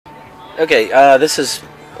Okay, this is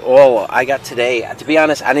all I got today. To be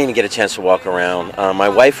honest, I didn't even get a chance to walk around. My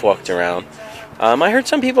wife walked around. I heard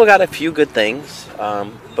some people got a few good things,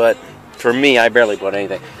 but for me, I barely bought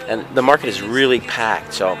anything. And the market is really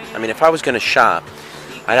packed. So, I mean, if I was going to shop,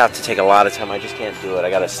 I'd have to take a lot of time. I just can't do it. I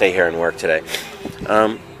got to stay here and work today.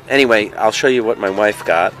 Anyway, I'll show you what my wife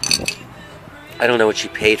got. I don't know what she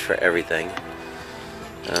paid for everything.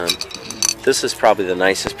 This is probably the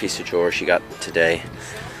nicest piece of jewelry she got today.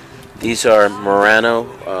 These are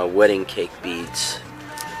Murano wedding cake beads,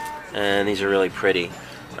 and these are really pretty.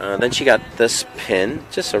 Then she got this pin,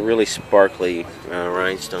 just a really sparkly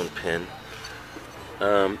rhinestone pin.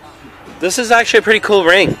 This is actually a pretty cool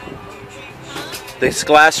ring. This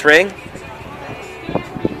glass ring.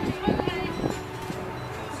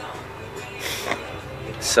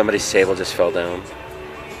 Somebody's table just fell down.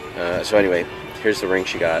 So anyway, here's the ring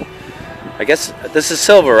she got. I guess this is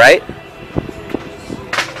silver, right?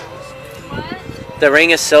 The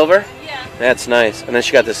ring is silver? Yeah. That's nice. And then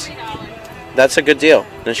she got this. That's a good deal.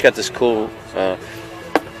 Then she got this cool.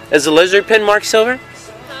 Is the lizard pin marked silver?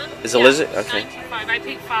 Huh? Is the lizard? Okay. 95. I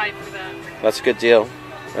paid $5 for that. That's a good deal.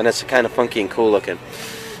 And it's kind of funky and cool looking.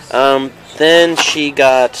 Then she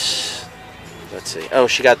got. Let's see. Oh,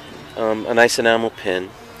 she got a nice enamel pin.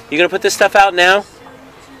 You gonna put this stuff out now?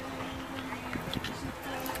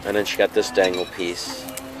 And then she got this dangle piece.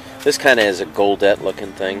 This kind of is a goldette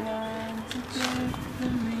looking thing.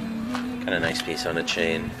 Kind of nice piece on a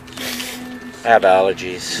chain. I have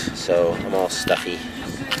allergies, so I'm all stuffy.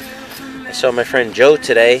 I saw my friend Joe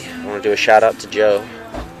today. I want to do a shout out to Joe.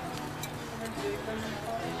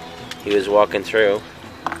 He was walking through.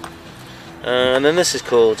 And then this is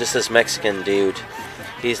cool, just this Mexican dude.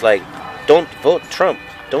 He's like, "Don't vote Trump,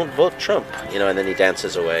 don't vote Trump," you know, and then he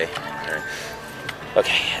dances away.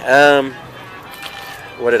 Okay,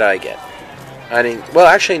 what did I get? I didn't, well,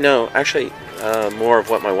 actually, no, more of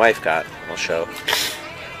what my wife got, I'll show.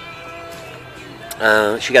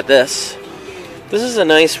 She got this. This is a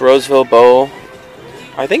nice Roseville bowl.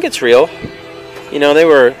 I think it's real. You know, they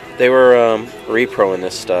were repro in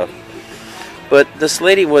this stuff. But this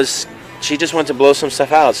lady she just wanted to blow some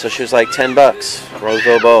stuff out, so she was like $10,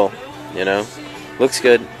 Roseville bowl, you know. Looks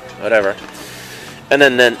good, whatever. And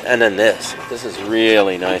then this. This is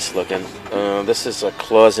really nice looking. This is a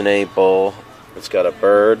Cloisonne bowl. It's got a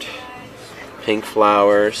bird, pink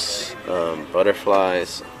flowers,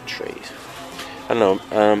 butterflies, trees. I don't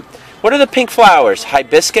know. What are the pink flowers?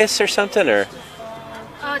 Hibiscus or something, or?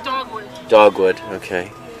 Dogwood. Dogwood.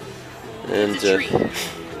 Okay. And it's a tree.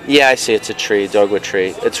 yeah, I see. It's a tree, dogwood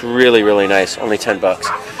tree. It's really, really nice. Only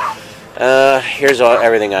 $10. Here's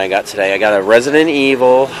everything I got today. I got a Resident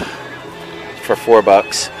Evil for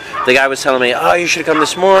 $4. The guy was telling me, "Oh, you should have come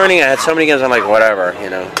this morning. I had so many games." I'm like, whatever,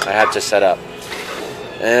 you know. I had to set up.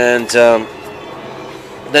 And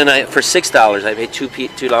then for $6, I paid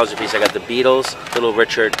 $2 a piece. I got the Beatles, Little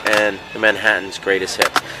Richard, and the Manhattan's Greatest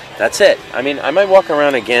Hits. That's it. I mean, I might walk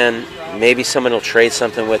around again. Maybe someone will trade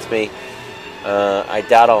something with me. I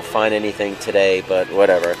doubt I'll find anything today, but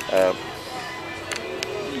whatever.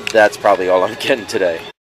 That's probably all I'm getting today.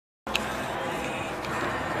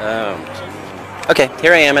 Okay,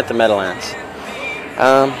 here I am at the Meadowlands.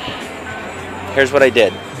 Here's what I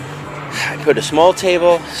did. I put a small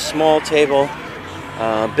table,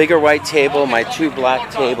 bigger white table, my 2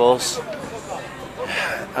 black tables.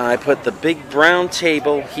 I put the big brown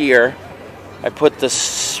table here. I put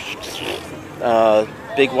this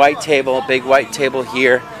big white table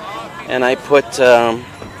here, and I put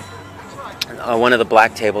one of the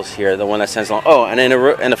black tables here, the one that stands along. Oh, and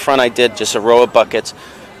in the front I did just a row of buckets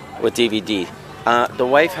with DVD. The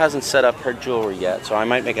wife hasn't set up her jewelry yet, so I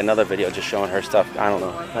might make another video just showing her stuff. I don't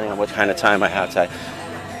know, depending on what kind of time I have today.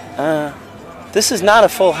 This is not a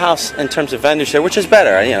full house in terms of vendors here, which is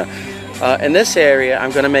better. You know, in this area,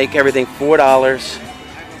 I'm going to make everything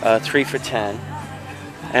 $4, 3 for $10,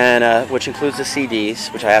 and which includes the CDs,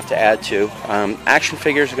 which I have to add to. Action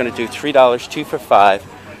figures are going to do $3, 2 for $5.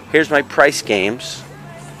 Here's my price games.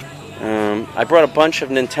 I brought a bunch of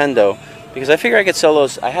Nintendo because I figure I could sell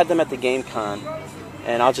those. I had them at the GameCon,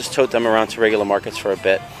 and I'll just tote them around to regular markets for a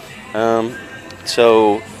bit.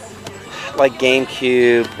 So, like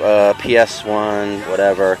GameCube, PS1,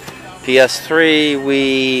 whatever. PS3,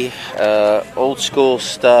 Wii, old school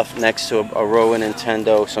stuff next to a row of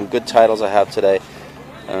Nintendo. Some good titles I have today.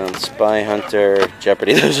 Spy Hunter,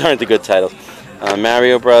 Jeopardy, those aren't the good titles.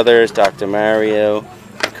 Mario Brothers, Dr. Mario,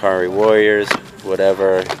 Ikari Warriors,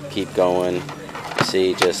 whatever, keep going.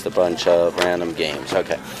 See, just a bunch of random games.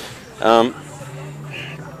 Okay.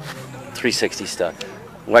 360 stuff.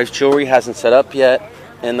 Wife's jewelry hasn't set up yet.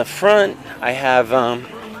 In the front, I have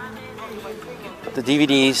the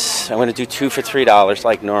DVDs, I'm going to do 2 for $3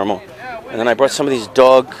 like normal. And then I brought some of these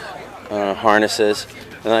dog harnesses.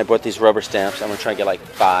 And then I bought these rubber stamps. I'm going to try and get like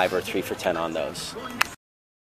 5 or 3 for $10 on those.